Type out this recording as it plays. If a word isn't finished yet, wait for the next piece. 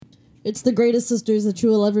It's the greatest sisters that you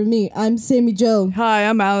will ever meet. I'm Sammy Joe. Hi,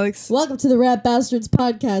 I'm Alex. Welcome to the Rap Bastards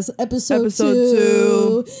Podcast, episode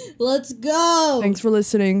 2. Let's go. Thanks for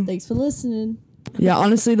listening. Thanks for listening. Yeah,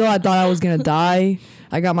 honestly though, I thought I was gonna die.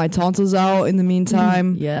 I got my tonsils out in the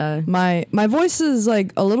meantime. Yeah. My voice is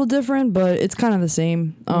like a little different, but it's kind of the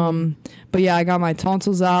same. But yeah, I got my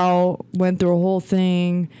tonsils out, went through a whole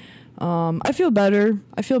thing. I feel better.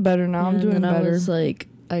 Now. I'm doing better.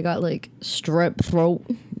 I got strep throat.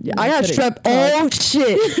 Yeah, I got strep. Oh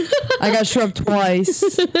shit! I got strep twice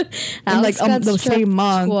in the same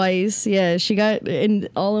month. Twice, yeah. She got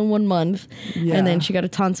all in 1 month, and then she got her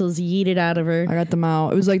tonsils yeeted out of her. I got them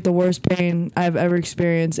out. It was like the worst pain I've ever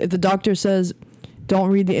experienced. If the doctor says, "Don't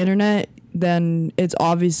read the internet," then it's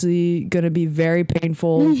obviously gonna be very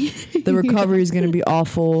painful. The recovery is gonna be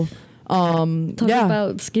awful. Talk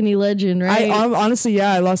about skinny legend, right? Honestly,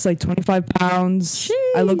 I lost like 25 pounds.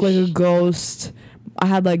 Sheesh. I look like a ghost. I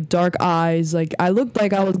had like dark eyes. Like I looked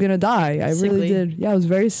like I was gonna die. I really did. Yeah, I was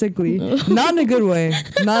very sickly. Not in a good way.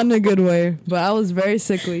 But I was very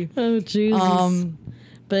sickly. Oh Jesus.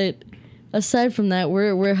 But aside from that,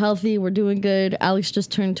 we're healthy. We're doing good. Alex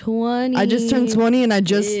just turned 20. I just turned 20, and I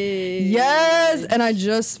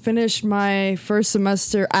just finished my first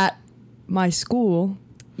semester at my school.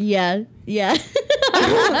 Yeah.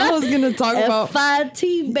 I was gonna talk about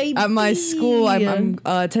FIT, baby. At my school. I'm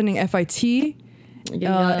attending FIT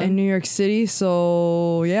in New York City.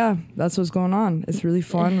 So yeah, that's what's going on. It's really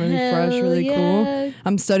fun, really fresh, really cool.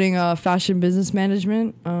 I'm studying fashion business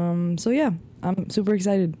management. So yeah, I'm super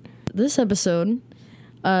excited. This episode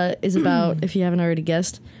is about, if you haven't already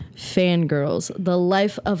guessed, fangirls, the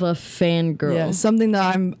life of a fangirl. Yeah, something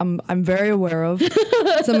that I'm very aware of.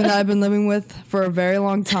 Something that I've been living with for a very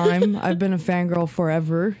long time. I've been a fangirl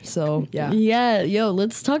forever. So yeah. Yeah,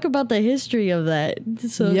 let's talk about the history of that.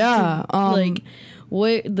 So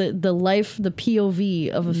what the life, the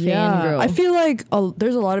POV of a fangirl. I feel like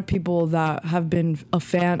there's a lot of people that have been a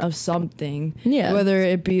fan of something. Yeah. Whether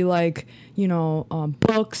it be like,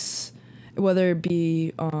 books, whether it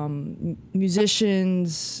be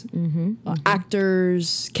musicians,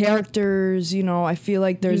 actors, characters, I feel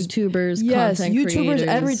like there's YouTubers, content creators.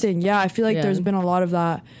 Everything. Yeah, I feel like there's been a lot of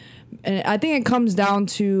that. And I think it comes down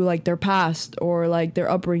to like their past or like their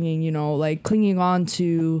upbringing, like clinging on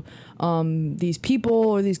to these people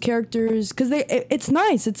or these characters, because it's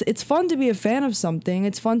nice. It's fun to be a fan of something.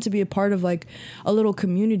 It's fun to be a part of like a little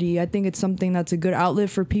community. I think it's something that's a good outlet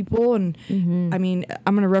for people. And I mean,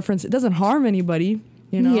 I'm gonna reference, it doesn't harm anybody.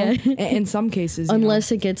 In some cases,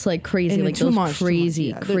 unless it gets like crazy, and like those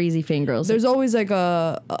crazy fangirls. There's always like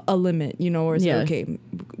a limit, where it's like, okay,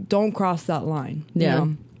 don't cross that line.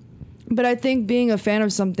 But I think being a fan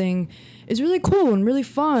of something is really cool and really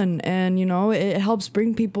fun, and it helps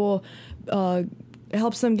bring people, it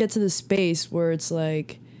helps them get to the space where it's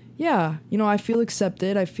like, I feel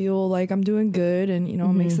accepted, I feel like I'm doing good, and it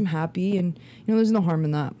makes them happy, and there's no harm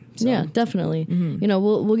in that. So. Yeah, definitely.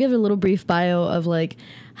 We'll give a little brief bio of like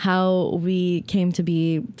how we came to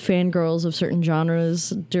be fangirls of certain genres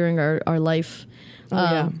during our life.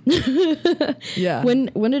 Yeah.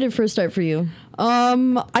 When did it first start for you?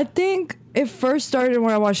 I think it first started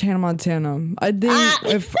when I watched Hannah Montana. I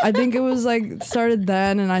think it was like started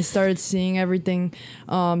then, and I started seeing everything.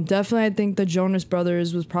 Definitely, I think the Jonas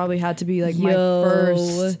Brothers was probably had to be like my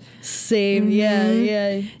first. Same,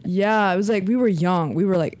 yeah. It was like we were young. We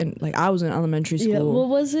were like I was in elementary school. Yeah, what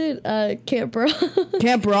was it? Camp Rock.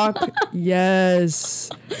 Camp Rock. Yes.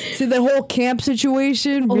 See, the whole camp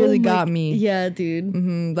situation really got me. Yeah,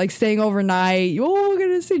 dude. Like staying overnight. Oh, we're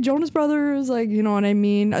gonna see Jonas Brothers. Like, you know what I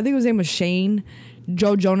mean? I think his name was Shane.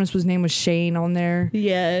 Joe Jonas' name was Shane on there.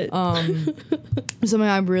 Yeah. Something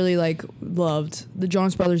I really like loved. The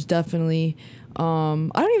Jonas Brothers definitely. I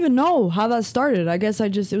don't even know how that started. I guess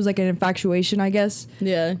it was like an infatuation, I guess.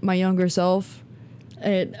 Yeah. My younger self.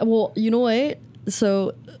 Well, you know what?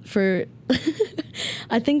 So for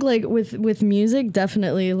I think like with music,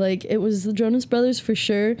 definitely like it was the Jonas Brothers for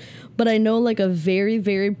sure, but I know like a very,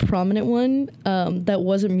 very prominent one that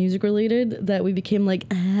wasn't music related that we became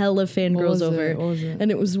like hella fangirls over. What was it? And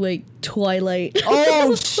it was like Twilight.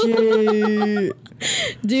 Oh shit.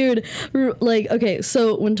 Dude, like, okay,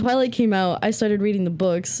 so when Twilight came out, I started reading the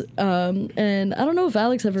books, and I don't know if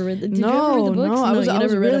Alex ever read did you ever read the books?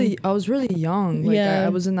 I was really young. Like, I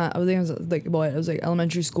was in that, I think I was like, I was like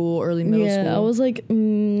elementary school, early middle school. Yeah, I was like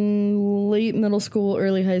late middle school,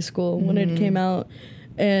 early high school when it came out.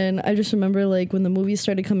 And I just remember like when the movies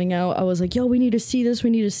started coming out, I was like, yo, we need to see this.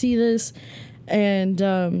 And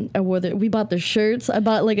I wore we bought the shirts. I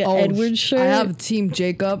bought like an Edward shirt. I have Team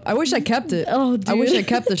Jacob. I wish I kept it. Oh, dude. I wish I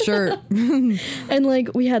kept the shirt. And like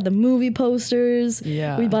we had the movie posters.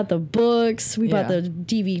 Yeah. We bought the books. We bought the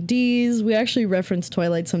DVDs. We actually reference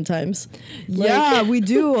Twilight sometimes. Yeah, we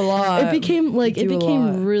do a lot. It became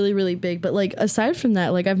really, really big. But like aside from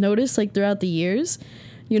that, like I've noticed like throughout the years,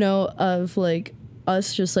 you know, of like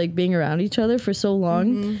us just like being around each other for so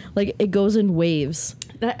long, like it goes in waves.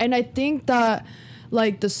 And I think that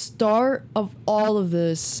like the start of all of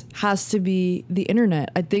this has to be the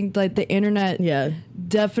internet. I think like the internet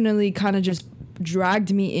definitely kind of just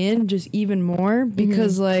dragged me in just even more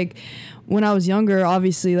because like when I was younger,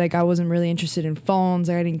 obviously like I wasn't really interested in phones.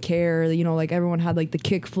 Like, I didn't care, you know, like everyone had like the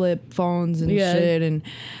kick flip phones and shit, and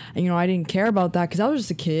you know I didn't care about that because I was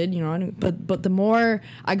just a kid, you know. But the more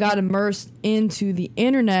I got immersed into the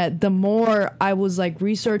internet, the more I was like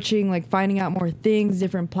researching, like finding out more things,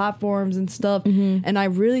 different platforms and stuff, and I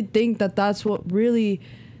really think that that's what really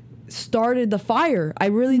started the fire. I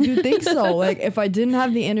really do think so. Like if I didn't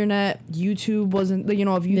have the internet, YouTube wasn't, you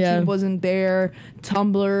know, if YouTube wasn't there,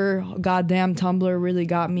 Tumblr, goddamn Tumblr really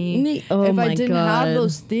got me. If I didn't have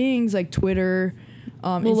those things like Twitter,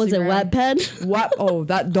 what was it, Wattpad? What? Oh,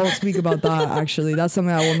 that, don't speak about that. Actually, that's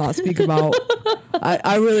something I will not speak about.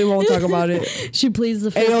 I really won't talk about it. She pleads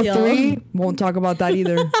the fifth, 803 won't talk about that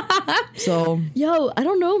either. So yo, I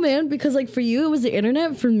don't know, man, because like for you it was the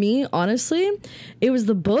internet. For me, honestly, it was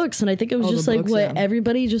the books, and I think it was just like books, what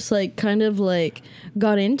everybody just like kind of like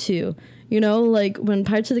got into. You know, like when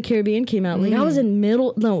Pirates of the Caribbean came out, like I was in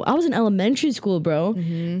elementary school, bro,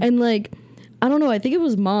 and like I don't know, I think it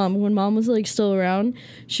was mom, when mom was like still around,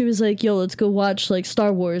 she was like, yo, let's go watch like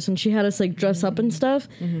Star Wars, and she had us like dress up and stuff.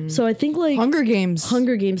 So I think like Hunger Games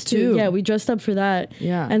too. Yeah, we dressed up for that.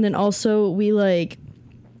 Yeah. And then also we like,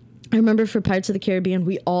 I remember for Pirates of the Caribbean,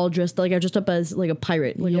 we all dressed, like I dressed up as like a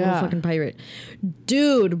pirate, like a little fucking pirate.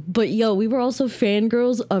 Dude, but yo, we were also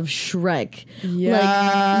fangirls of Shrek.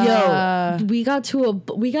 Yeah. Like, yo, we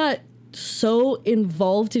got so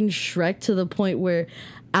involved in Shrek to the point where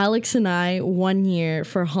Alex and I, one year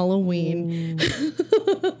for Halloween,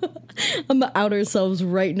 I'm gonna out ourselves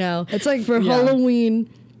right now. It's like for Halloween,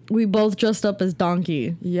 we both dressed up as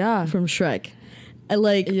Donkey. Yeah. From Shrek. And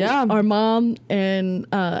like our mom and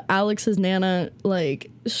Alex's Nana like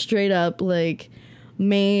straight up like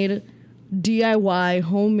made DIY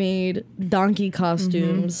homemade donkey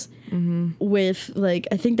costumes. With like,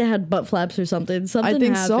 I think they had butt flaps or something. Something I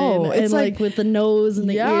think happened. so. It's and like with the nose and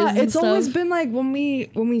the ears. And it's stuff. always been like when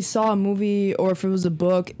we saw a movie or if it was a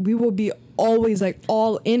book, we will be always like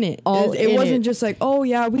all in it. It wasn't just like, oh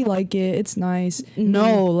yeah, we like it, it's nice.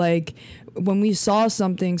 No, like when we saw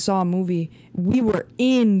a movie, we were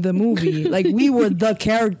in the movie. Like we were the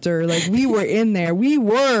character. Like we were in there. We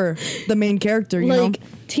were the main character. You know?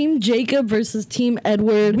 Team Jacob versus Team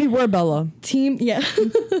Edward. We were Bella. We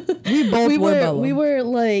both were Bella. We were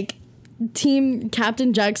like Team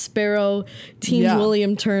Captain Jack Sparrow, Team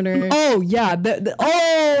William Turner. Oh yeah,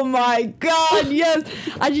 oh my God, yes!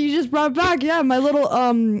 You just brought back my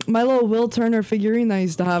little Will Turner figurine that I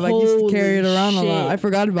used to have. I used to carry it around a lot. I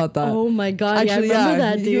forgot about that. Oh my God, actually, I remember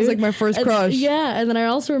that, dude. He was like my first crush. And then I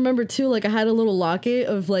also remember too, like I had a little locket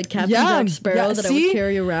of like Captain Jack Sparrow that I would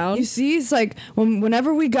carry around. You see, it's like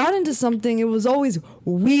whenever we got into something, it was always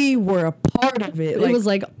we were a part of it. It was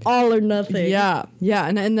like all or nothing. Yeah,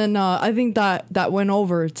 and then I think that went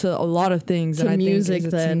over to a lot of things. To music,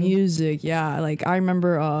 to music. Yeah, like I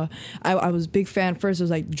remember I was a big fan first. It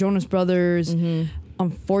was like Jonas Brothers.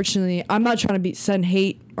 Unfortunately, I'm not trying to send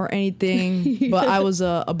hate or anything, but I was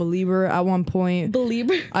a believer at one point.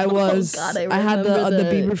 Believer? I was. Oh God, I had the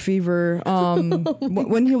Bieber fever.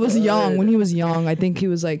 When he was young. When he was young, I think he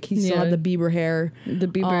was like he still had the Bieber hair. The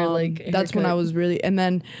Bieber like. That's when I was really and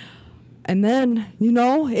then, you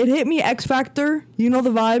know, it hit me, X Factor, you know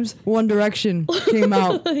the vibes, One Direction came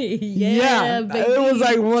out. Yeah, baby. It was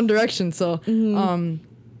like One Direction, so,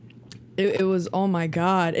 it was, oh my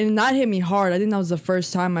God, and that hit me hard. I think that was the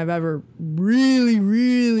first time I've ever really,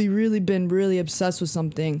 really, really been really obsessed with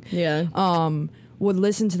something. Yeah. Would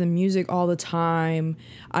listen to the music all the time.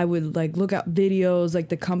 I would like look at videos, like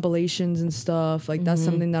the compilations and stuff, like that's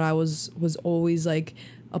something that I was always like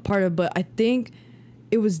a part of, but I think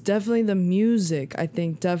it was definitely the music. I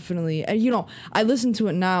think definitely, and you know, I listen to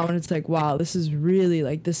it now and it's like, wow, this is really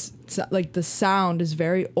like this. Like the sound is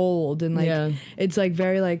very old and like it's like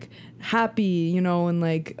very like happy, you know, and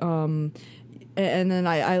like and then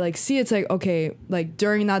I like see it's like okay, like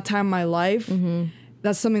during that time in my life,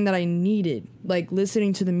 that's something that I needed. Like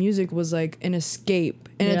listening to the music was like an escape.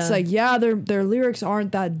 And it's like, yeah, their lyrics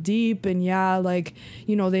aren't that deep, and yeah, like,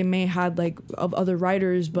 you know, they may had like of other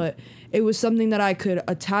writers, but it was something that I could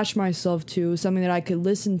attach myself to, something that I could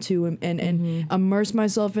listen to and immerse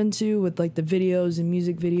myself into with like the videos and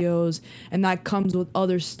music videos, and that comes with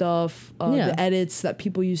other stuff, the edits that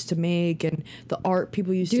people used to make and the art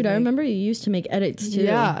people used to make. Dude, I remember you used to make edits too.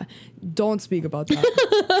 Yeah, don't speak about that.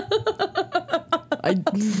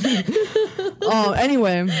 Oh,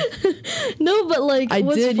 anyway. No, but like, I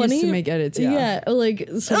what's did funny, used to make edits. Yeah, like,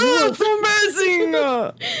 so it's so embarrassing.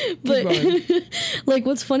 But like,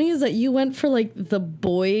 what's funny is that you went for like the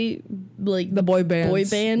boy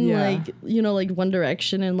band, yeah. like, you know, like One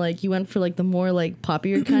Direction, and like you went for like the more like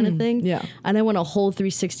popular kind of thing. Yeah, and I went a whole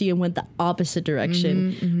 360 and went the opposite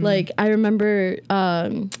direction. Like, I remember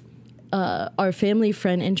our family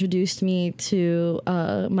friend introduced me to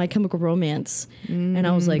My Chemical Romance, and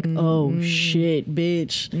I was like, oh shit,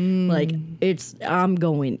 bitch, like I'm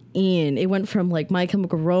going in. It went from like My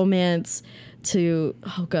Chemical Romance to,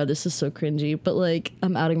 oh god, this is so cringy, but like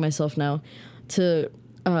I'm outing myself now, to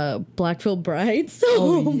Blackfield Brides.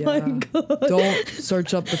 Oh my god, don't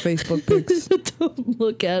search up the Facebook pics. Don't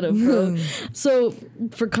look at them, bro. So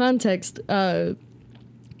for context, one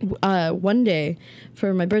day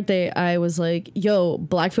for my birthday, I was like, yo,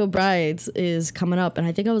 Blackfield Brides is coming up. And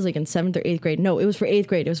I think I was like in 7th or 8th grade. No, it was for 8th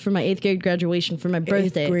grade. It was for my 8th grade graduation for my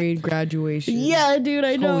birthday. 8th grade graduation. Yeah, dude,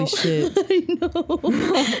 I know. Holy shit. I know.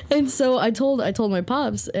 And so I told my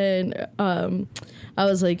pops, and I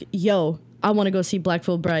was like, yo, I want to go see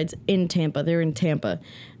Blackfield Brides in Tampa. They're in Tampa.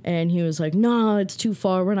 And he was like, no, it's too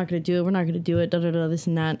far. We're not going to do it. Da-da-da, this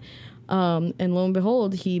and that. And lo and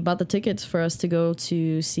behold, he bought the tickets for us to go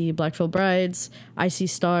to see Blackfield Brides, Icy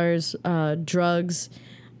Stars, Drugs,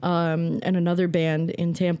 and another band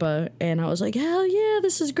in Tampa. And I was like, hell yeah,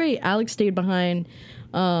 this is great. Alex stayed behind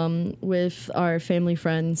with our family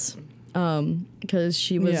friends, because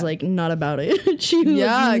she was like not about it. She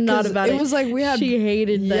was not about it. It was like she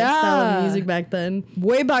hated that style of music back then.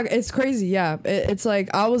 Way back, it's crazy. Yeah, it's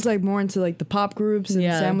like I was like more into like the pop groups, and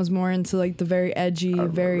Sam was more into like the very edgy,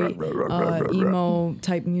 very emo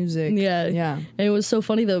type music. Yeah. And it was so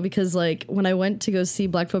funny though, because like when I went to go see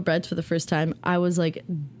Blackfield Brides for the first time, I was like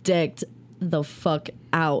decked the fuck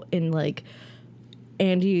out in like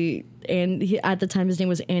Andy, and at the time his name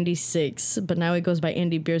was Andy Six, but now he goes by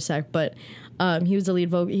Andy Biersack. But he's the lead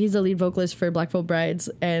vocalist for Blackfield Brides,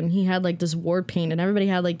 and he had like this war paint, and everybody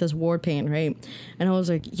had like this war paint, right? And I was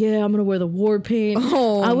like, yeah, I'm gonna wear the war paint.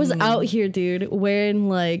 I was out here, dude, wearing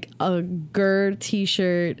like a GER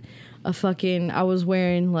t-shirt, I was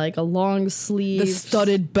wearing like a long sleeve, the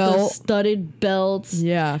studded belt.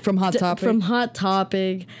 Yeah, from Hot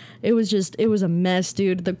Topic. It was a mess,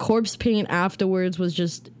 dude. The corpse paint afterwards was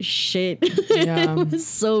just shit. Yeah. It was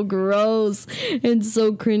so gross and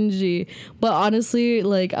so cringy. But honestly,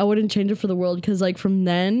 like, I wouldn't change it for the world, because like from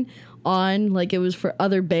then on, like, it was for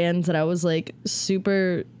other bands that I was like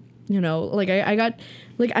super, you know, like I got,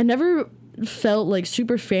 like, I never felt like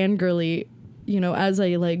super fangirly, you know, as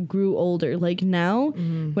I like grew older. Like now,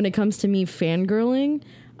 when it comes to me fangirling,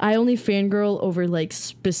 I only fangirl over like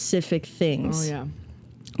specific things. Oh yeah.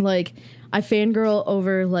 Like, I fangirl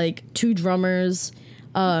over like two drummers,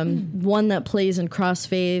 one that plays in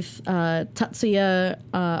Crossfaith, Tatsuya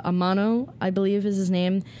Amano, I believe is his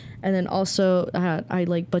name, and then also I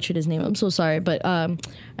like butchered his name, I'm so sorry, but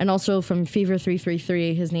and also from Fever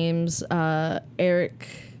 333, his name's Eric.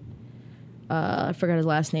 I forgot his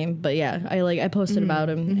last name, but yeah, I posted about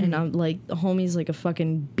him, and I'm like, the homie's like a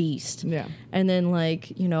fucking beast. Yeah. And then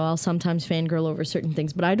like, you know, I'll sometimes fangirl over certain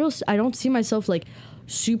things, but I don't see myself like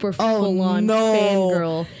super full on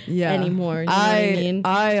fangirl anymore. You know what I mean?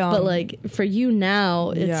 But like for you now,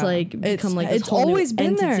 it's like become like this whole always new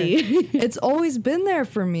been entity. there. It's always been there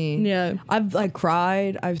for me. Yeah. I've like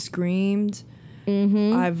cried, I've screamed.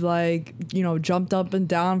 I've like, you know, jumped up and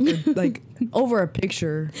down for like over a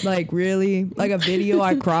picture, like really, like a video.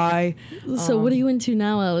 I cry. So what are you into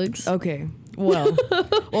now, Alex? Okay. Well,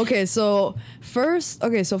 so first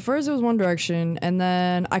it was One Direction, and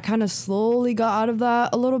then I kind of slowly got out of that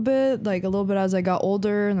a little bit as I got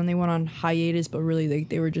older, and then they went on hiatus, but really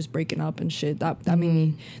they were just breaking up and shit. That made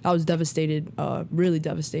me, I was devastated, really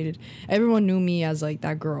devastated. Everyone knew me as like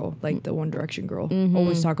that girl, like the One Direction girl.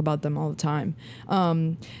 Always talk about them all the time.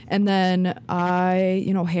 And then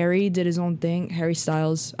Harry did his own thing. Harry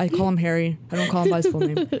Styles, I call him Harry. I don't call him by his full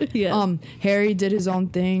name. Yeah. Harry did his own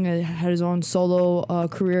thing, had his own solo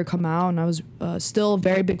career come out, and I was still a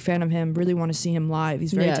very big fan of him. Really want to see him live.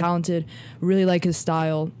 He's very talented. Really like his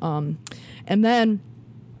style. And then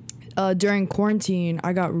during quarantine,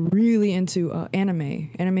 I got really into anime.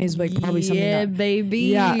 Anime is like probably something that, baby.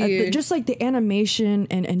 Yeah, just like the animation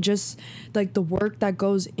and just like the work that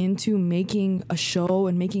goes into making a show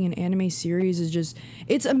and making an anime series is just,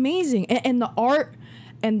 it's amazing. And the art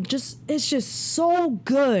and just, it's just so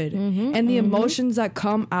good. And the emotions that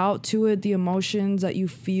come out to it, the emotions that you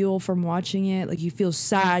feel from watching it, like you feel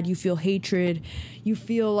sad, you feel hatred, you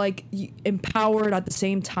feel like empowered at the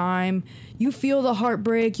same time. You feel the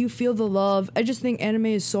heartbreak, you feel the love. I just think anime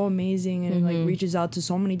is so amazing and like reaches out to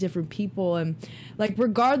so many different people, and like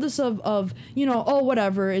regardless of you know, oh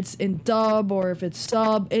whatever, it's in dub or if it's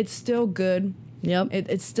sub, it's still good. Yep.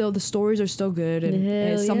 It's still, the stories are still good, and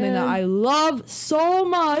it's something that I love so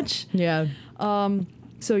much. Yeah.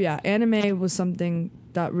 So yeah, anime was something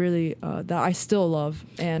that really that I still love.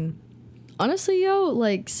 And honestly, yo,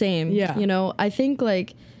 like same. Yeah. You know, I think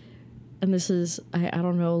like, and this is I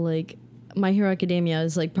don't know, like My Hero Academia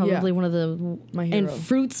is like probably one of the My Hero. And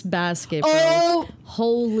Fruits Basket, bro. Oh,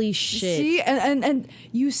 holy shit. See, and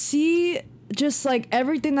you see just like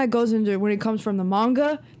everything that goes into it when it comes from the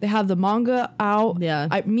manga. They have the manga out.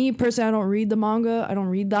 Yeah. Me personally, I don't read the manga. I don't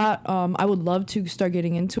read that. I would love to start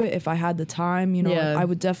getting into it if I had the time. You know, Yeah. I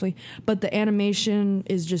would definitely. But the animation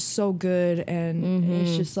is just so good, and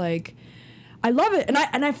it's just like, I love it, and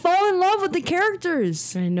I fall in love with the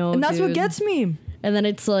characters. I know, and that's what dude. gets me. And then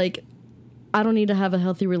it's like, I don't need to have a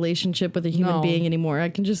healthy relationship with a human being anymore. I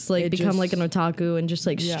can just like become like an otaku and just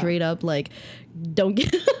like straight up like don't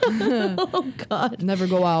get oh god, never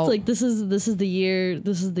go out. It's like this is the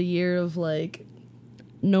year of like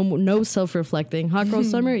no self-reflecting. Hot girl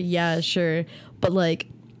summer, yeah, sure, but like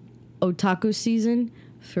otaku season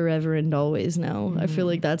forever and always now. I feel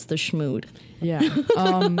like that's the schmood. Yeah.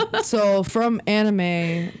 So from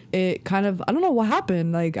anime, it kind of, I don't know what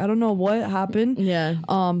happened. Like, I don't know what happened. Yeah.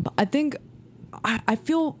 I think I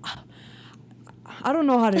feel, I don't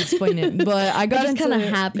know how to explain it, but I got into, kind of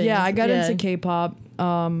happened. Yeah, I got into K-pop.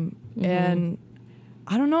 And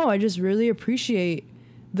I don't know, I just really appreciate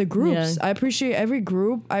the groups. Yeah. I appreciate every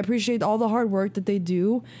group. I appreciate all the hard work that they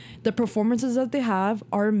do. The performances that they have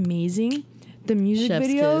are amazing. The music Chef's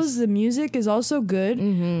videos, kiss. the music is also good.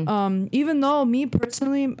 Even though me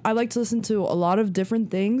personally, I like to listen to a lot of different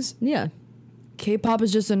things. Yeah. K-pop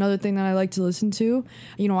is just another thing that I like to listen to.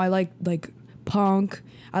 You know, I like punk,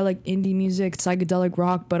 I like indie music, psychedelic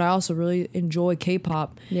rock, but I also really enjoy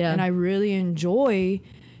K-pop. Yeah. And I really enjoy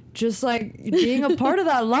just like being a part of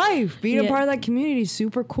that life, being a part of that community.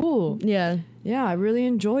 Super cool. Yeah. Yeah, I really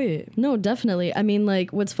enjoy it. No, definitely. I mean,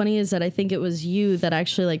 like, what's funny is that I think it was you that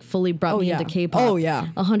actually, like, fully brought me into K-pop. Oh, yeah.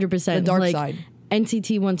 100%. The dark like, side.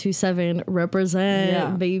 NCT 127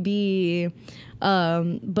 represent, baby.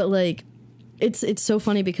 But, like, it's so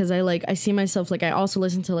funny because I see myself, like, I also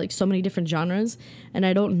listen to, like, so many different genres, and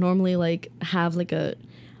I don't normally, like, have, like,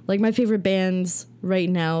 my favorite bands right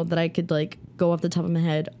now that I could, like, go off the top of my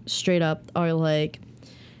head straight up are, like,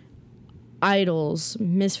 Idols,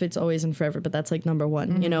 Misfits, Always and Forever, but that's like number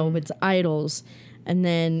one. You know, it's Idols, and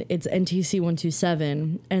then it's NTC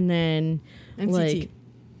 127, and then NCT. like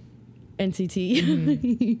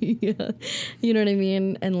NCT. Yeah, you know what I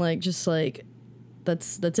mean, and like just like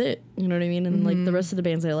that's it. You know what I mean, and like the rest of the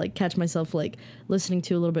bands I like catch myself like listening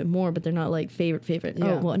to a little bit more, but they're not like favorite.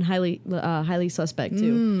 Yeah. Oh well, and highly suspect too.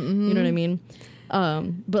 You know what I mean,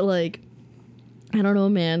 but like. I don't know,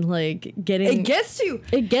 man. Like It gets to you.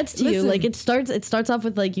 It gets to you. Like it starts off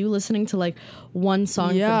with like you listening to like one song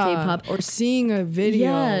from K-pop or seeing a video.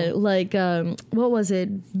 Yeah, like what was it?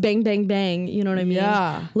 Bang Bang Bang. You know what I mean?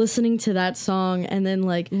 Yeah. Listening to that song and then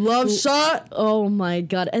like Love Shot. Oh my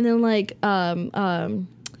god! And then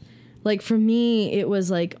like for me, it was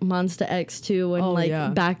like Monsta X too,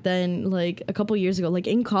 and back then, like a couple years ago, like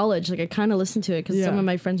in college, like I kind of listened to it because some of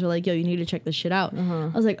my friends were like, "Yo, you need to check this shit out." I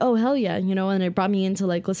was like, "Oh hell yeah," you know, and it brought me into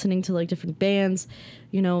like listening to like different bands,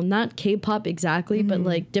 you know, not K-pop exactly, but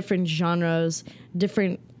like different genres,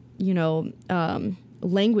 different, you know,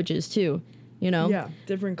 languages too, you know. Yeah,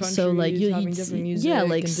 different countries. So like having different music. yeah,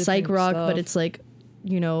 like and psych rock, stuff. but it's like,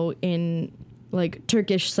 you know, in like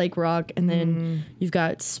Turkish psych rock, and then you've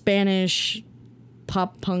got Spanish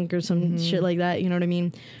pop punk or some shit like that, you know what I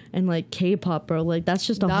mean? And like K-pop, bro, like that's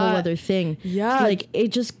just a whole other thing. Yeah. Like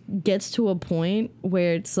it just gets to a point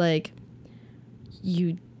where it's like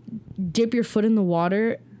you dip your foot in the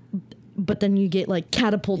water, but then you get like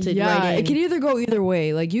catapulted right in. It can either go either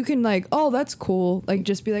way. Like you can like, oh, that's cool. Like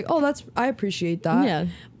just be like, oh, I appreciate that. Yeah.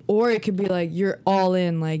 Or it could be like you're all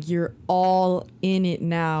in, like you're all in it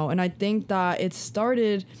now. And I think that it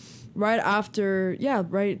started right after I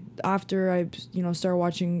started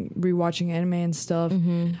rewatching anime and stuff.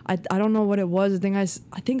 I don't know what it was. I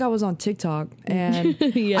think I was on TikTok, and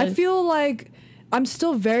I feel like I'm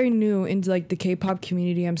still very new into like the K-pop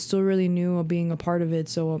community. I'm still really new of being a part of it,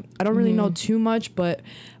 so I don't really know too much, but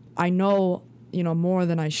I know more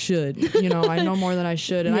than I should. I know more than I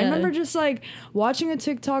should. And I remember just like watching a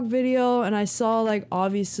TikTok video, and I saw like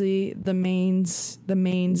obviously the mains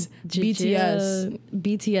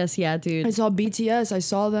BTS, yeah, dude. I saw BTS, I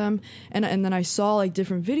saw them, and then I saw like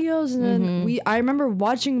different videos, and then I remember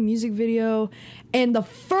watching a music video, and the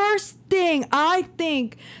first thing I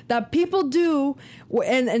think that people do,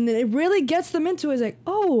 and it really gets them into it, is like,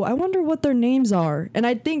 oh, I wonder what their names are. And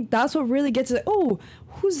I think that's what really gets it. Oh,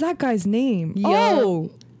 who's that guy's name? Yeah.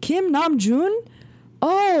 Oh, Kim Namjoon?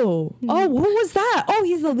 Oh, who was that? Oh,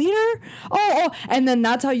 he's the leader? Oh, and then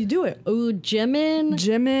that's how you do it. Ooh, Park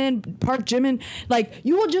Jimin. Like,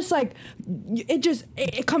 you will just like,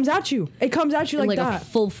 it comes at you. It comes at you like that. A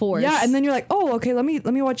full force. Yeah, and then you're like, oh, okay, let me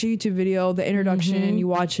watch a YouTube video, the introduction, you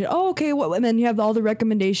watch it. Oh, okay, and then you have all the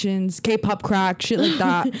recommendations, K-pop crack, shit like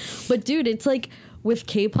that. But dude, it's like, with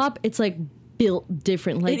K-pop, it's like built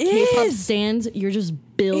different. Like, it K-pop is. stands, you're just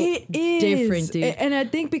built different, dude. And I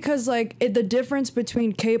think because like the difference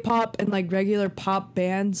between K-pop and like regular pop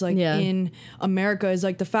bands like in America is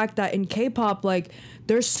like the fact that in K-pop, like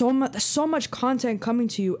there's so much content coming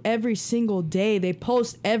to you every single day. They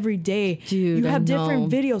post every day. Dude, you have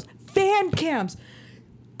different videos, fan cams.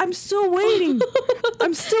 I'm still waiting.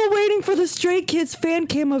 I'm still waiting for the Stray Kids fan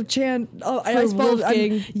cam of Chan. Oh, I suppose.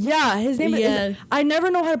 His name is. I never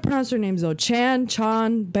know how to pronounce their names though. Chan,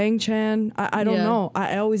 Bang Chan. I don't know.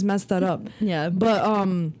 I always mess that up. Yeah. But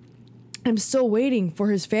I'm still waiting for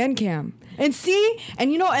his fan cam. And see, and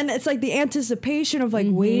and it's like the anticipation of like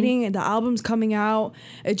waiting, and the album's coming out.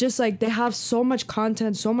 It's just like they have so much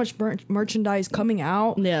content, so much merchandise coming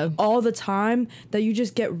out all the time that you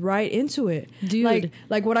just get right into it. Dude.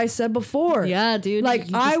 Like what I said before. Yeah, dude.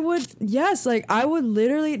 Like I would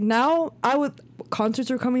literally, now concerts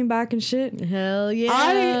are coming back and shit. Hell yeah.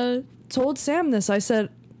 I told Sam this. I said,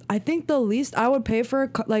 I think the least I would pay for a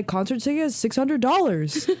concert ticket is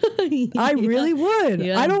 $600. I really would.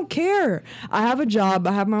 Yeah. I don't care. I have a job.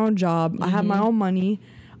 I have my own job. I have my own money.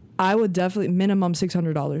 I would definitely minimum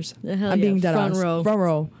 $600. I'm being dead Front honest. row. Front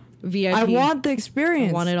row. VIP. I want the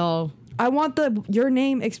experience. I want it all. I want the Your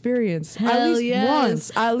Name experience. Hell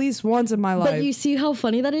At least once in my life. But you see how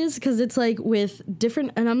funny that is? Because it's like with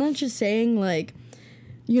different, and I'm not just saying like,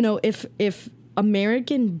 if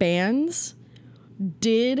American bands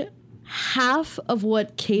did half of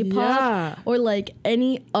what K-pop or like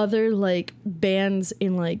any other like bands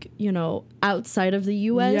in like outside of the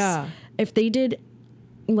US, if they did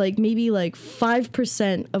like maybe like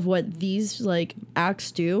 5% of what these like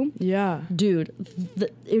acts do, dude,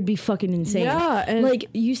 it would be fucking insane. And like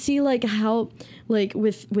you see like how like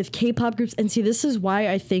with K-pop groups, and see, this is why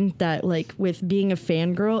I think that like with being a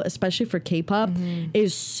fangirl, especially for K-pop,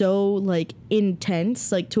 is so like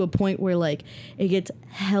intense, like to a point where like it gets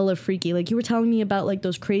hella freaky. Like you were telling me about like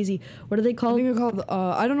those crazy, what are they called? I think they're called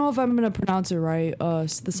I don't know if I'm gonna pronounce it right,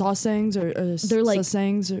 the sasaengs or they're like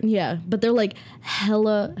sasaengs but they're like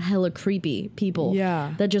hella creepy people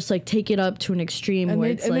that just like take it up to an extreme, and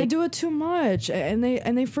where they do it too much, and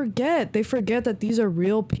they forget that these are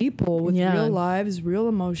real people with real lives, real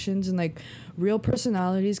emotions, and like real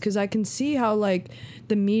personalities. Because I can see how like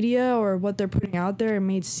the media or what they're putting out there, it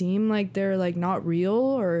may seem like they're like not real,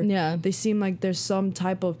 or they seem like there's some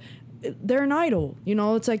type of, they're an idol,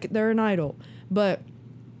 it's like they're an idol. But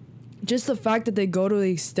just the fact that they go to the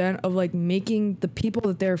extent of like making the people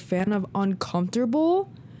that they're a fan of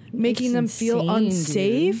uncomfortable, making them feel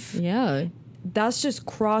unsafe, dude. That's just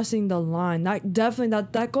crossing the line. That definitely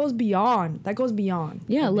that goes beyond.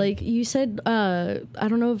 Like you said, I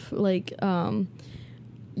don't know if like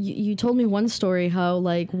you told me one story how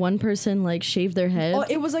like one person like shaved their head. Oh,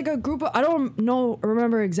 it was like a group of, I don't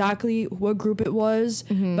remember exactly what group it was,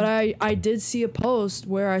 but I did see a post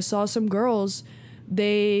where I saw some girls,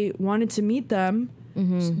 they wanted to meet them,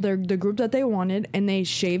 the group that they wanted, and they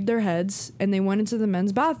shaved their heads, and they went into the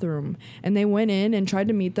men's bathroom, and they went in and tried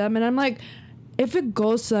to meet them. And I'm like, if it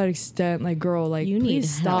goes to that extent, like, girl, like, you please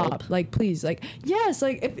stop. Like, please, like, yes,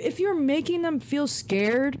 like, if you're making them feel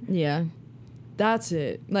scared, That's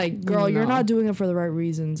it. Like, girl, you're not doing it for the right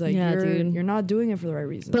reasons. Like, you're not doing it for the right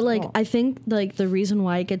reasons. But like, I think like the reason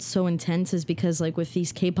why it gets so intense is because like with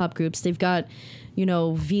these K-pop groups, they've got, you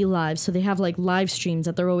know, V Live, so they have like live streams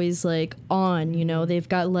that they're always like on. You know, they've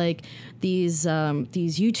got like these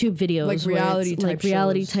YouTube videos, like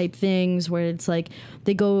reality type things where it's like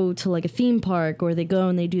they go to like a theme park, or they go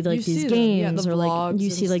and they do like these games, or like you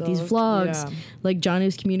see like these vlogs, like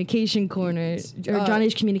Johnny's Communication Corner or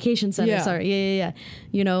Johnny's Communication Center. Sorry, yeah.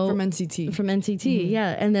 You know, from NCT,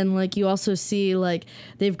 yeah. And then like you also see like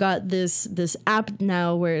they've got this app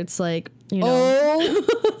now where it's like, you know,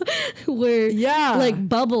 where like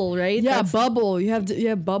Bubble, right? Yeah, Bubble. You have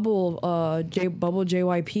Bubble, Bubble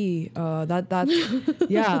JYP. That's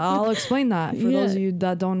yeah. I'll explain that for those of you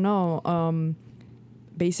that don't know.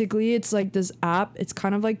 Basically, it's like this app. It's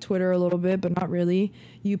kind of like Twitter a little bit, but not really.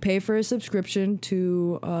 You pay for a subscription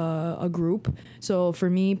to a group. So for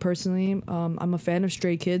me personally, I'm a fan of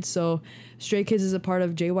Stray Kids. So Stray Kids is a part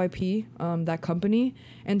of JYP, that company,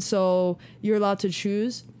 and so you're allowed to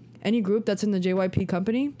choose any group that's in the JYP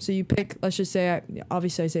company. So you pick, let's just say,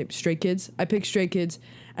 obviously I say Stray Kids. I pick Stray Kids.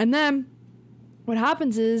 And then what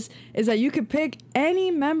happens is that you can pick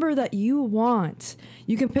any member that you want.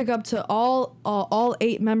 You can pick up to all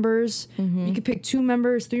 8 members. You can pick 2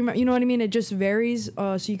 members, 3 members. You know what I mean? It just varies.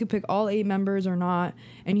 So you can pick all 8 members or not.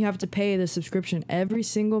 And you have to pay the subscription every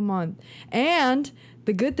single month. And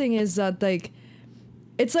the good thing is that, like,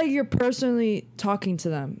 it's like you're personally talking to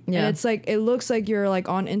them. Yeah. And it's like, it looks like you're like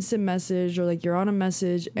on instant message, or like you're on a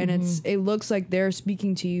message, and it looks like they're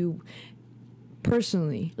speaking to you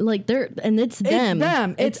personally. Like it's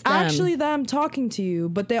them. It's actually them talking to you,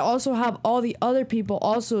 but they also have all the other people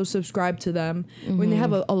also subscribe to them when they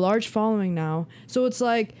have a large following now. So it's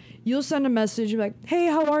like, you'll send a message, you're like, hey,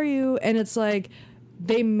 how are you? And it's like,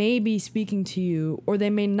 they may be speaking to you, or they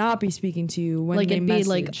may not be speaking to you when they message.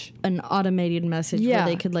 Like, it'd be like an automated message where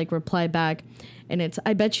they could like reply back. And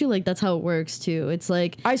I bet you like that's how it works too. It's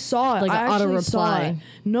like, I saw it. Like an auto reply.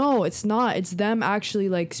 No, it's not. It's them actually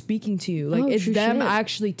like speaking to you. Like, it's them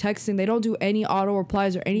actually texting. They don't do any auto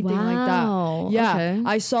replies or anything like that. Yeah. Okay.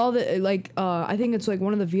 I saw that, like, I think it's like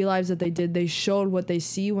one of the V Lives that they did. They showed what they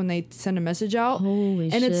see when they send a message out. Holy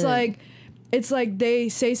shit. And it's like they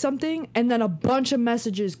say something, and then a bunch of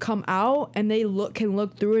messages come out, and they can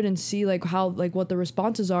look through it and see like how, like, what the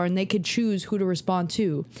responses are, and they could choose who to respond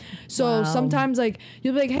to. So sometimes like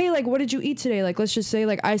you'll be like, hey, like, what did you eat today? Like, let's just say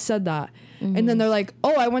like I said that. And then they're like,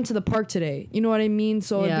 oh, I went to the park today. You know what I mean?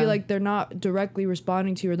 So it'd be like they're not directly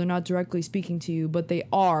responding to you, or they're not directly speaking to you, but they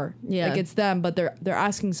are. Yeah. Like, it's them, but they're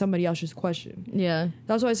asking somebody else's question. Yeah.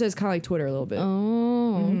 That's why I say it's kind of like Twitter a little bit.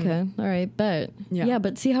 Oh, okay. All right, bet. Yeah,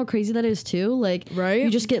 but see how crazy that is too? Like, right? You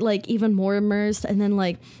just get like even more immersed, and then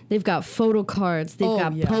like they've got photo cards, they've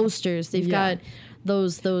got posters, they've got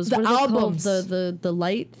those the albums, the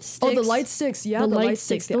light sticks. Oh, the light sticks. Yeah, the light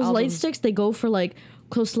sticks. Those light sticks, they go for like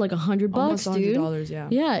close to like $100, almost dude. $100, yeah.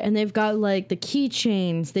 Yeah, and they've got like the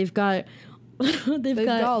keychains. They've got they've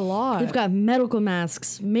got a lot. They've got medical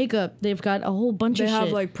masks, makeup. They've got a whole bunch of shit. They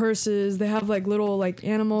have like purses. They have like little like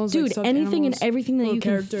animals. Dude, like anything and everything that you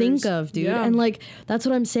can think of, dude. Yeah. And like that's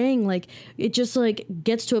what I'm saying. Like it just like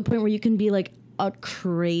gets to a point where you can be like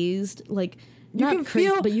crazed, like you can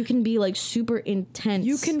feel, but you can be like super intense.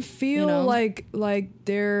 You can feel like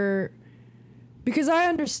they're. Because I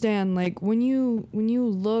understand, like, when you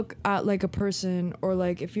look at, like, a person, or,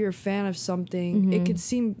 like, if you're a fan of something, it could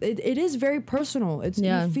seem, it is very personal.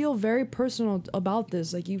 You feel very personal about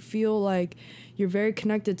this. Like, you feel like you're very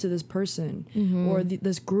connected to this person or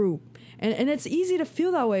this group. And it's easy to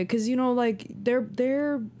feel that way because, you know, like,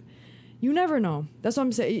 they're you never know. That's what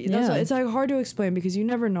I'm saying. It's, like, hard to explain because you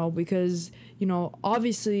never know because, you know,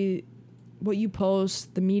 obviously what you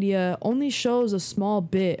post, the media only shows a small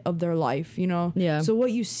bit of their life, you know? Yeah. So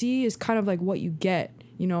what you see is kind of like what you get,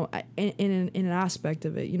 you know, in an aspect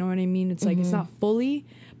of it. You know what I mean? It's like, it's not fully,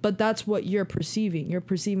 but that's what you're perceiving. You're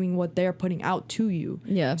perceiving what they're putting out to you.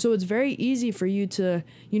 Yeah. So it's very easy for you to,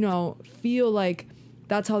 you know, feel like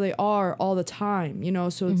that's how they are all the time, you know?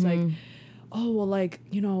 So it's like, oh, well, like,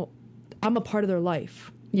 you know, I'm a part of their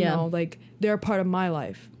life. You know, like, they're a part of my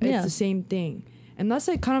life. It's the same thing. And that's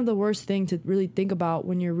like kind of the worst thing to really think about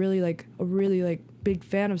when you're really like a really like big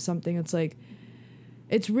fan of something. It's like,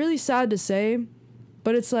 it's really sad to say,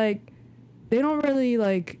 but it's like they don't really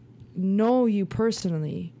like know you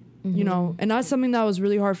personally, you know? And that's something that was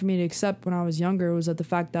really hard for me to accept when I was younger, was that the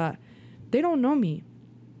fact that they don't know me.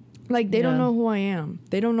 Like, they don't know who I am.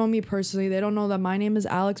 They don't know me personally. They don't know that my name is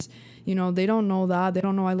Alex. You know, they don't know that. They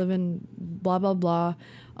don't know I live in blah, blah, blah.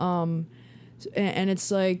 And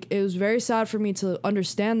it's like, it was very sad for me to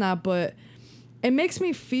understand that, but it makes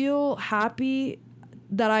me feel happy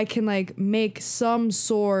that I can like make some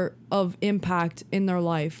sort of impact in their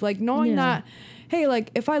life. Like knowing that, hey,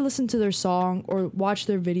 like if I listen to their song or watch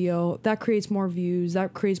their video, that creates more views,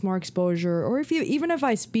 that creates more exposure. Or even if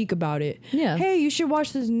I speak about it, hey, you should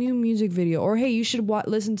watch this new music video, or hey, you should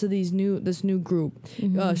listen to this new group,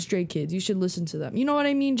 Stray Kids. You should listen to them. You know what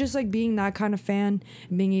I mean? Just like being that kind of fan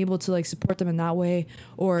and being able to like support them in that way.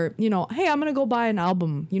 Or, you know, hey, I'm gonna go buy an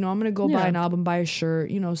album. You know, I'm gonna go buy an album, buy a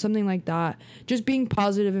shirt. You know, something like that. Just being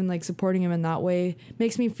positive and like supporting him in that way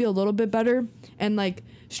makes me feel a little bit better. And like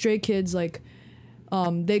Stray Kids, like.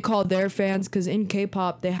 They call their fans, because in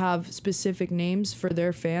K-pop they have specific names for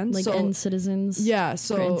their fans, like N-Citizens. Yeah,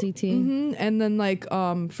 so for NCT, and then like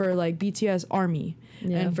for like BTS, Army,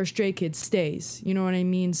 and for Stray Kids, Stays. You know what I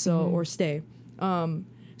mean? So or Stay. So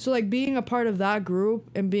like being a part of that group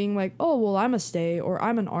and being like, oh well, I'm a Stay or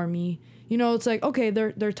I'm an Army. You know, it's like, okay,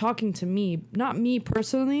 they're talking to me, not me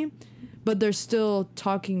personally, but they're still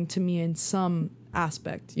talking to me in some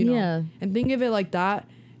aspect. You know, and think of it like that.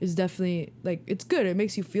 Is definitely like, it's good. It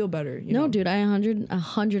makes you feel better. You know? Dude, I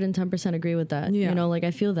 110% agree with that. You know, like I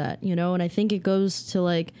feel that, you know, and I think it goes to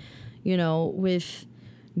like, you know, with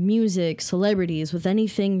music, celebrities, with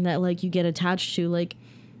anything that like you get attached to, like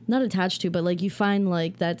not attached to, but like you find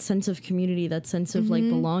like that sense of community, that sense of like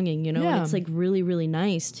belonging, you know, and it's like really, really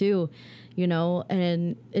nice too, you know,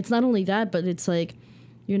 and it's not only that, but it's like,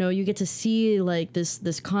 you know, you get to see like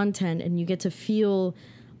this content and you get to feel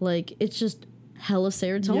like it's just hella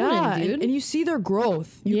serotonin, dude. And you see their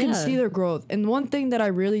growth. You can see their growth. And one thing that I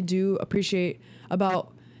really do appreciate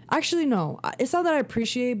about, actually no, it's not that I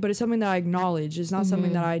appreciate, but it's something that I acknowledge. It's not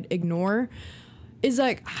something that I ignore. Is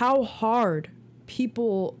like how hard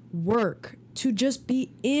people work to just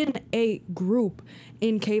be in a group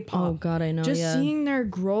in K-pop. Oh God, I know. Just seeing their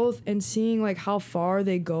growth and seeing like how far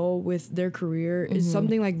they go with their career is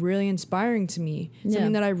something like really inspiring to me.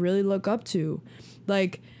 Something that I really look up to.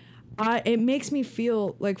 Like, it makes me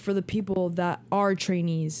feel like for the people that are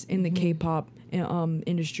trainees in the K-pop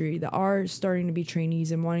industry, that are starting to be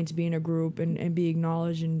trainees and wanting to be in a group and be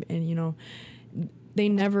acknowledged and you know, they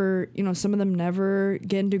never, you know, some of them never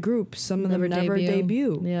get into groups, some of them never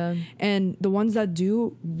debut. Yeah. And the ones that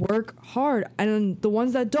do work hard, and the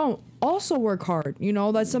ones that don't also work hard. You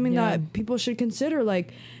know, that's something that people should consider.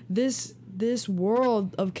 Like this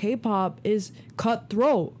world of K-pop is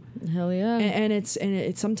cutthroat. Hell yeah. And it's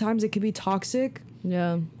sometimes it can be toxic.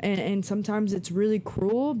 Yeah. And sometimes it's really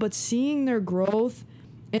cruel, but seeing their growth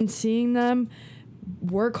and seeing them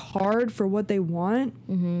work hard for what they want,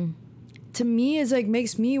 to me is like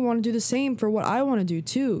makes me want to do the same for what I want to do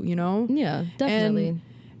too, you know? Yeah, definitely. And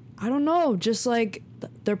I don't know, just like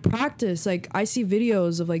their practice, like I see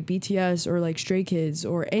videos of like BTS or like Stray Kids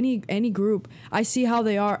or any group. I see how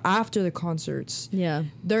they are after the concerts. Yeah.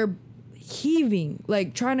 They're heaving,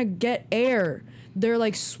 like trying to get air. They're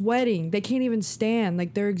like sweating. They can't even stand.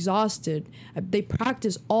 Like they're exhausted. They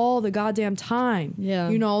practice all the goddamn time. Yeah.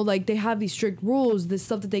 You know, like they have these strict rules, this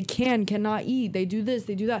stuff that they cannot eat. They do this,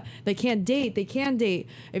 they do that. They can't date, they can date.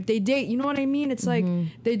 If they date, you know what I mean? It's like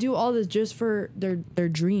they do all this just for their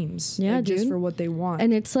dreams. Yeah, like, dude. Just for what they want.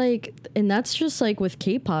 And it's like, and that's just like with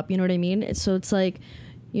K-pop, you know what I mean? So it's like,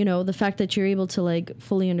 you know, the fact that you're able to like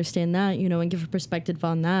fully understand that, you know, and give a perspective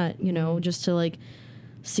on that, you know, just to like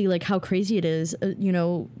see like how crazy it is, you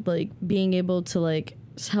know, like being able to like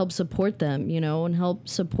help support them, you know, and help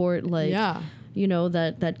support like, you know,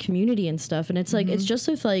 that community and stuff. And it's like, it's just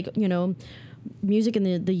with like, you know, music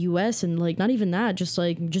in the US and like, not even that, just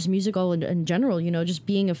like, just music all in general, you know, just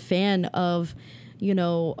being a fan of, you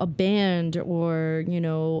know, a band or, you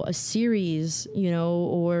know, a series, you know,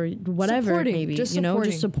 or whatever, supporting, maybe, just you know,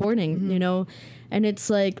 supporting. just supporting, you know, and it's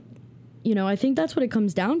like, you know, I think that's what it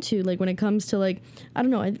comes down to. Like when it comes to like, I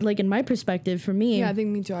don't know, like in my perspective for me. Yeah, I think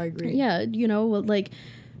me too. I agree. Yeah. You know, like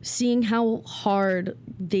seeing how hard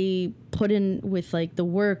they put in with like the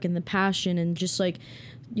work and the passion and just like,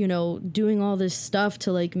 you know, doing all this stuff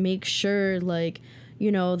to like make sure like,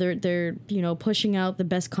 you know, they're, you know, pushing out the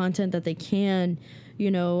best content that they can,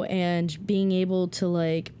 you know, and being able to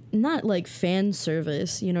like, not like fan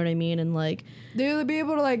service, you know what I mean? And like, they'll be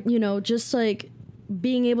able to like, you know, just like,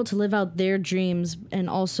 being able to live out their dreams and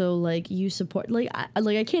also like you support like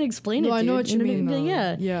I can't explain it. I know what you mean.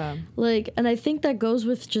 Yeah. Like, and I think that goes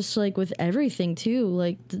with just like with everything too.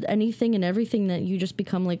 Like anything and everything that you just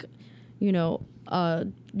become like, you know,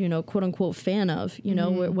 quote unquote fan of. You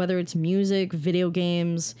know, whether it's music, video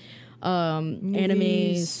games,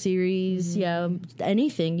 anime, series,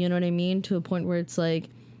 anything. You know what I mean? To a point where it's like,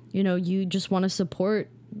 you know, you just want to support,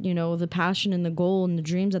 you know, the passion and the goal and the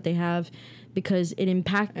dreams that they have, because it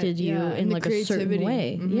impacted you in like a certain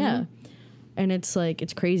way. Yeah. And it's like,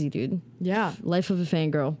 it's crazy, dude. Yeah. Life of a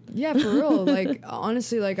fangirl. Yeah, for real. Like,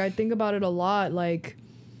 honestly, like, I think about it a lot. Like,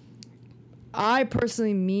 I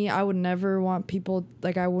personally, I would never want people,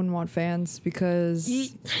 like, I wouldn't want fans because,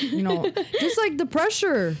 you know, just like the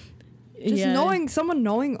pressure. Just someone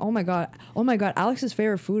knowing, oh my god, Alex's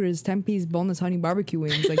favorite food is Tempe's boneless honey barbecue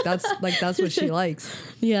wings. Like, that's what she likes.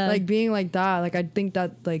 Yeah. Like, being like that, like, I think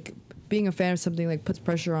that, like, being a fan of something, like, puts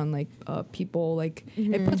pressure on, like, people. Like,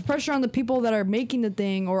 it puts pressure on the people that are making the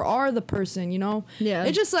thing or are the person, you know? Yeah.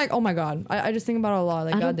 It's just like, oh my god. I just think about it a lot.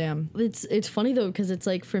 Like, goddamn. It's funny, though, because it's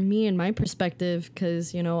like, for me and my perspective,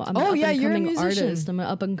 because, you know, I'm an up-and-coming artist. I'm an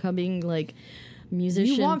up-and-coming, like,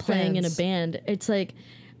 musician playing in a band. It's like,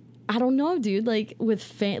 I don't know, dude, like, with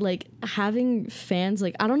having fans,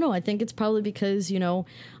 like, I don't know, I think it's probably because, you know,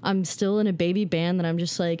 I'm still in a baby band that I'm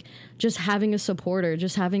just, like, just having a supporter,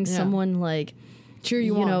 just having someone, like, cheer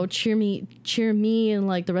you know, cheer me and,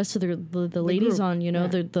 like, the rest of the ladies group. On, you know,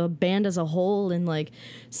 the band as a whole, and, like,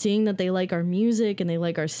 seeing that they like our music and they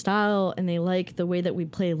like our style and they like the way that we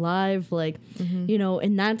play live, like, you know,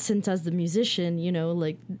 in that sense, as the musician, you know,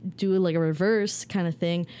 like, do like a reverse kind of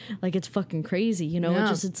thing, like, it's fucking crazy, you know.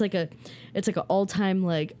 It's like an all-time,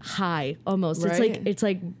 like, high almost, right? It's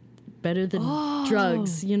like better than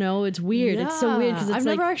drugs, you know. It's weird. It's so weird because I've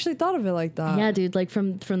never actually thought of it like that. Yeah, dude, like,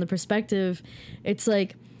 from the perspective, it's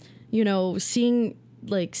like, you know, seeing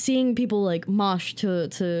people, like, mosh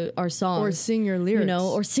to our songs, or sing your lyrics, you know,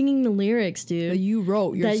 or singing the lyrics, dude, that you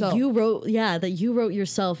wrote yourself, that you wrote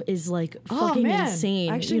yourself is, like, fucking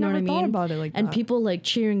insane. I actually you know never what I mean? Thought about it like that. And people, like,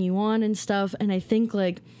 cheering you on and stuff, and I think,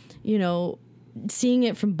 like, you know, seeing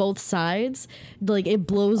it from both sides, like, it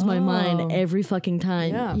blows my mind every fucking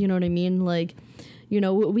time. Yeah. You know what I mean? Like, you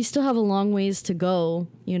know, we still have a long ways to go,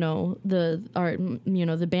 you know, the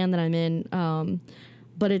band that I'm in,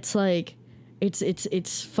 but it's like,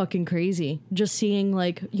 it's fucking crazy just seeing,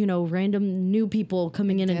 like, you know, random new people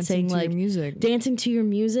coming in and saying, like, dancing to your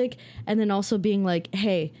music, and then also being like,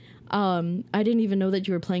 hey, I didn't even know that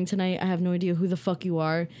you were playing tonight. I have no idea who the fuck you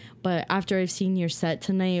are, but after I've seen your set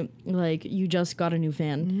tonight, like, you just got a new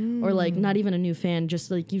fan, or, like, not even a new fan,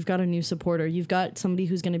 just, like, you've got a new supporter. You've got somebody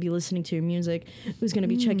who's going to be listening to your music, who's going to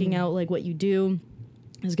be checking out, like, what you do,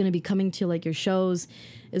 is going to be coming to, like, your shows,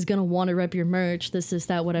 is going to want to rep your merch, this,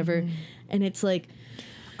 that, whatever. And it's like,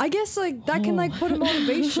 I guess, like, that can, like, put a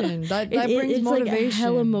motivation. That brings it's motivation. Like,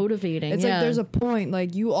 hella motivating. It's like, there's a point,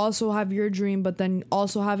 like, you also have your dream, but then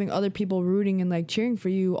also having other people rooting and, like, cheering for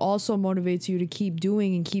you also motivates you to keep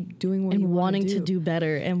doing what you want to do. And wanting to do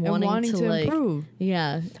better and wanting to, like, improve.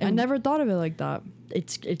 Yeah. I never thought of it like that.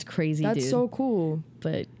 It's crazy, dude. That's so cool.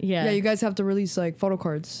 But, yeah. Yeah, you guys have to release, like, photo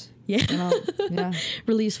cards. Yeah.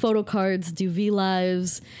 Release photo cards, do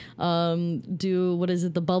V-Lives, do, what is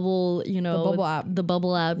it, the Bubble, you know. The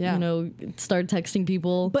Bubble app, you know, start texting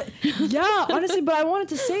people. But, yeah, honestly, but I wanted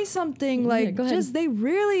to say something, like, just, they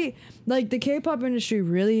really, like, the K-pop industry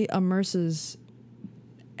really immerses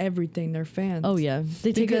everything, their fans. Oh, yeah.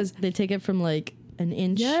 They take it from, like, an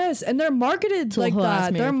inch. Yes, and they're marketed like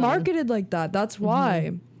that. They're marketed like that. That's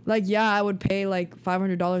why. Like, yeah, I would pay, like,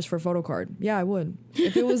 $500 for a photo card. Yeah, I would.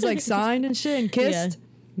 If it was, like, signed and shit and kissed,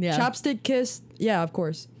 chapstick kissed, yeah, of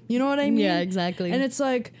course. You know what I mean? Yeah, exactly. And it's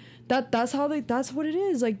like, that's what it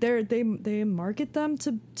is. Like, they market them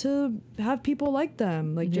to have people like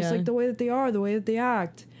them. Like, just like the way that they are, the way that they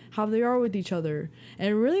act, how they are with each other. And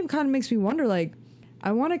it really kind of makes me wonder, like,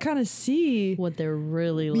 I want to kind of see what they're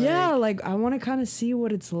really like. Yeah, like, I want to kind of see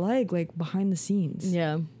what it's like behind the scenes.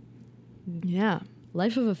 Yeah. Yeah.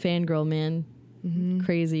 Life of a fangirl, man.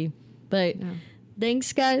 Crazy. But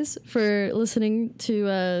thanks, guys, for listening to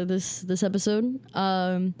this episode.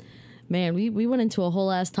 Man, we went into a whole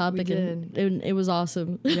ass topic and it was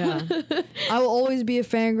awesome. Yeah. I will always be a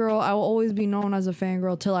fangirl. I will always be known as a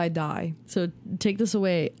fangirl till I die. So take this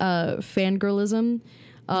away. Fangirlism.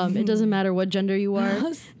 It doesn't matter what gender you are.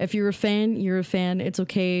 If you're a fan, you're a fan. It's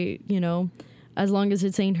okay, you know, as long as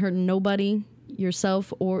it ain't hurting nobody,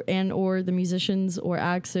 yourself or the musicians or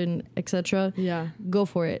acts and etc. Yeah, go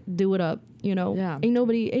for it, do it up, you know. Yeah,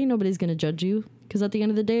 ain't nobody's gonna judge you, because at the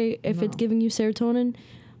end of the day, if it's giving you serotonin,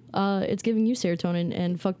 it's giving you serotonin,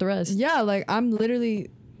 and fuck the rest. Yeah, like, I'm literally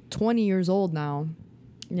 20 years old now.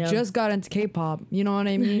 Yeah, just got into K-pop, you know what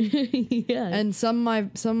I mean? Yeah. And some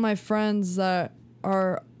of my friends that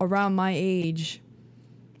are around my age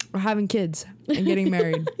are having kids and getting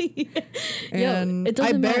married. And it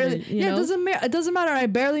doesn't matter. It doesn't matter. I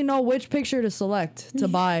barely know which picture to select to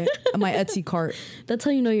buy on my Etsy cart. That's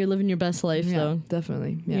how you know you're living your best life, though.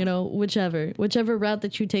 Definitely. Yeah. You know, whichever route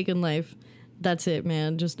that you take in life, that's it,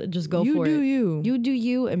 man. Just go You for do it. you Do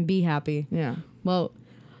you and be happy. Yeah. Well,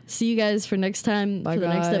 see you guys for next time. Bye, for the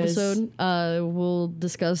next guys. episode. We'll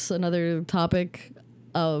discuss another topic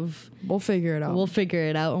of. We'll figure it out.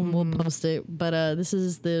 And we'll post it. But this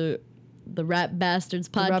is the Rat Bastards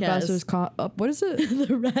podcast. The Rat Bastards. What is it?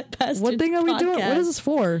 The Rat Bastards. What thing are we doing? What is this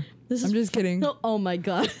for? I'm just kidding. Oh my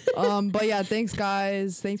god. But yeah, thanks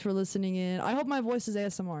guys. Thanks for listening in. I hope my voice is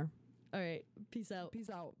ASMR. All right. Peace out. Peace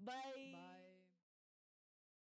out. Bye.